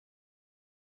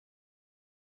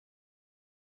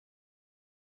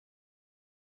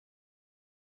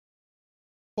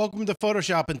Welcome to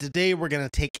Photoshop, and today we're going to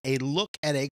take a look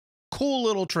at a cool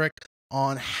little trick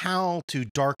on how to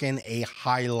darken a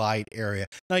highlight area.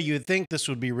 Now, you would think this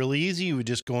would be really easy. You would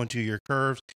just go into your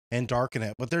curves and darken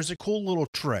it, but there's a cool little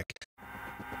trick.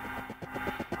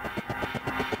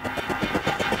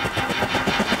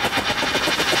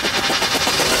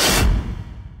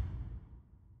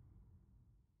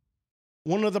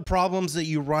 One of the problems that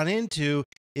you run into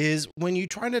is when you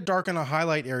try to darken a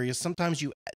highlight area, sometimes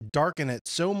you darken it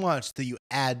so much that you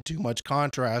add too much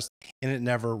contrast and it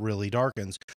never really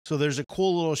darkens. So there's a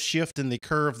cool little shift in the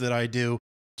curve that I do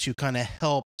to kind of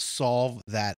help solve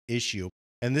that issue.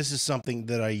 And this is something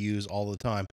that I use all the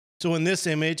time. So in this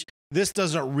image, this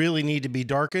doesn't really need to be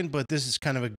darkened, but this is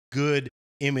kind of a good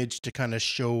image to kind of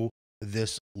show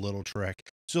this little trick.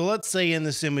 So let's say in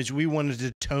this image, we wanted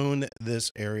to tone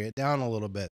this area down a little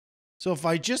bit. So if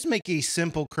I just make a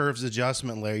simple curves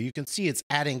adjustment layer, you can see it's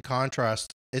adding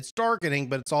contrast. It's darkening,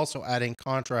 but it's also adding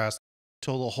contrast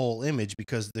to the whole image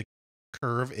because the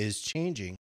curve is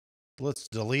changing. Let's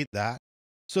delete that.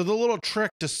 So the little trick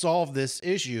to solve this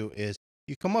issue is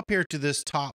you come up here to this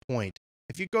top point.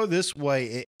 If you go this way,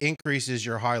 it increases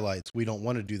your highlights. We don't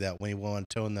want to do that when you want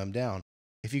to tone them down.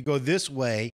 If you go this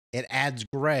way, it adds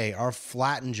gray or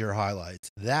flattens your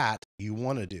highlights. That you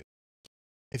want to do.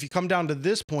 If you come down to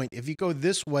this point, if you go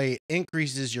this way, it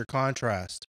increases your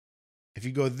contrast. If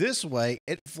you go this way,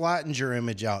 it flattens your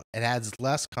image out. It adds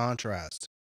less contrast.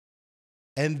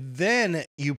 And then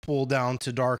you pull down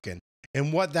to darken.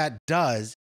 And what that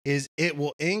does is it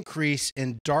will increase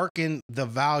and darken the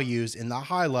values in the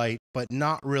highlight, but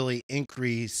not really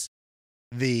increase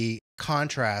the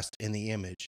contrast in the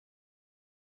image.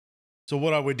 So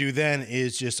what I would do then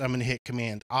is just, I'm going to hit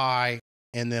Command I,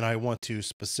 and then I want to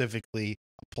specifically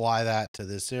apply that to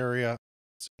this area.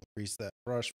 Let's increase that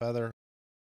brush feather.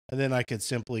 And then I could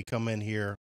simply come in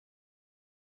here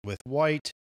with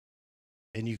white,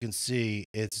 and you can see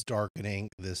it's darkening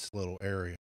this little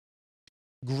area.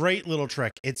 Great little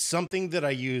trick. It's something that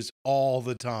I use all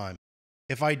the time.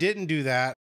 If I didn't do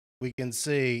that, we can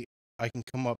see, I can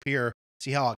come up here,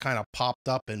 see how it kind of popped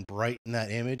up and brightened that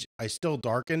image. I still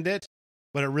darkened it,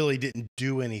 but it really didn't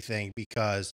do anything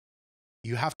because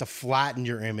you have to flatten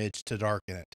your image to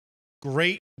darken it.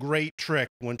 Great trick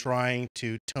when trying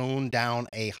to tone down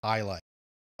a highlight.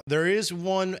 There is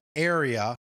one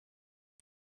area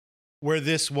where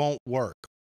this won't work.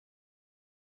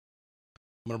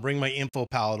 I'm going to bring my info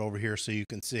palette over here so you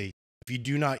can see. If you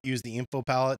do not use the info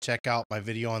palette, check out my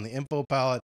video on the info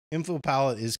palette. Info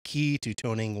palette is key to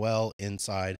toning well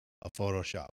inside of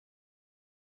Photoshop.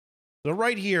 So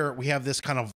right here, we have this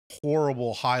kind of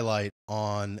horrible highlight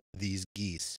on these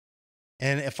geese.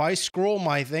 And if I scroll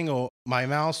my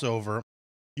mouse over,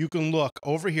 you can look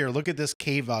over here. Look at this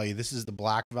K value. This is the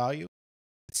black value.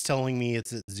 It's telling me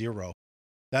it's at 0.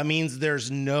 That means there's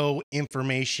no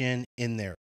information in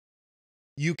there.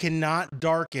 You cannot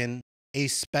darken a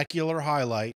specular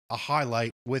highlight, a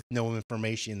highlight with no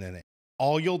information in it.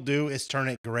 All you'll do is turn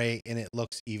it gray and it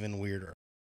looks even weirder.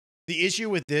 The issue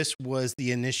with this was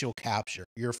the initial capture.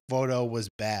 Your photo was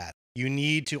bad. You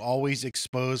need to always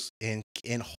expose and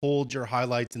hold your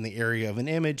highlights in the area of an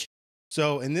image.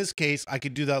 So in this case, I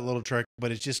could do that little trick,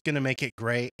 but it's just going to make it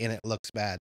gray and it looks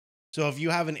bad. So if you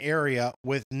have an area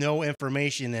with no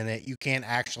information in it, you can't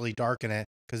actually darken it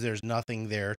because there's nothing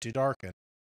there to darken.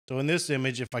 So in this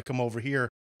image, if I come over here,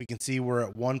 we can see we're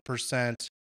at 1%,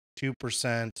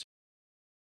 2%.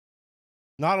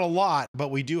 Not a lot, but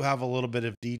we do have a little bit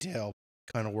of detail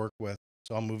to kind of work with.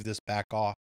 So I'll move this back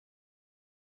off.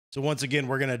 So once again,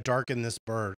 we're going to darken this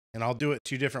bird, and I'll do it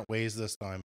 2 different ways this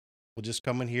time. We'll just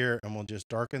come in here and we'll just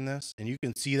darken this, and you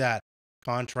can see that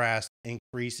contrast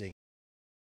increasing.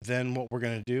 Then what we're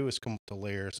going to do is come up to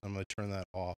layers. I'm going to turn that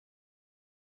off.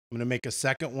 I'm going to make a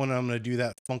second one. I'm going to do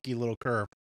that funky little curve.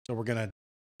 So we're going to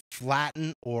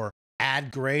flatten or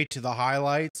add gray to the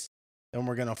highlights. Then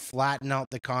we're going to flatten out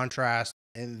the contrast,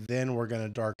 and then we're going to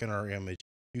darken our image.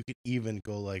 You could even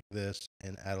go like this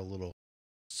and add a little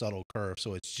subtle curve.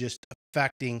 So it's just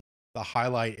affecting the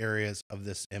highlight areas of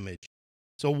this image.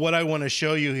 So what I want to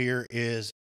show you here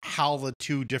is how the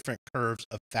 2 different curves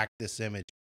affect this image.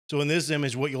 So in this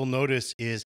image, what you'll notice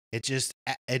is it just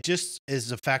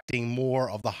is affecting more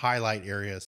of the highlight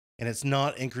areas, and it's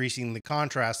not increasing the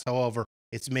contrast. However,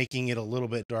 it's making it a little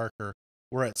bit darker.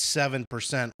 We're at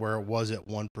 7% where it was at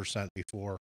 1%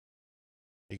 before.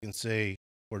 You can see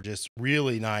we're just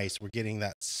really nice. We're getting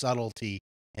that subtlety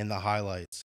in the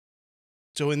highlights.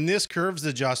 So in this curves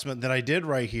adjustment that I did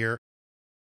right here,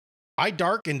 I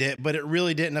darkened it, but it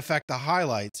really didn't affect the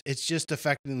highlights. It's just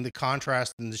affecting the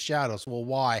contrast and the shadows. Well,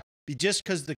 why? just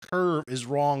because the curve is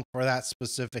wrong for that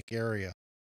specific area.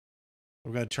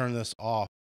 We're going to turn this off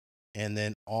and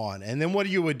then on. And then what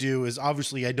you would do is,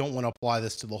 obviously I don't want to apply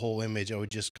this to the whole image. I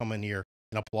would just come in here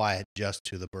and apply it just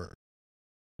to the bird.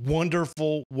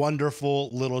 Wonderful, wonderful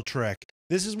little trick.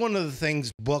 This is one of the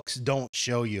things books don't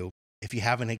show you. If you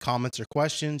have any comments or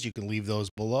questions, you can leave those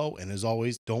below. And as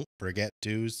always, don't forget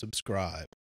to subscribe.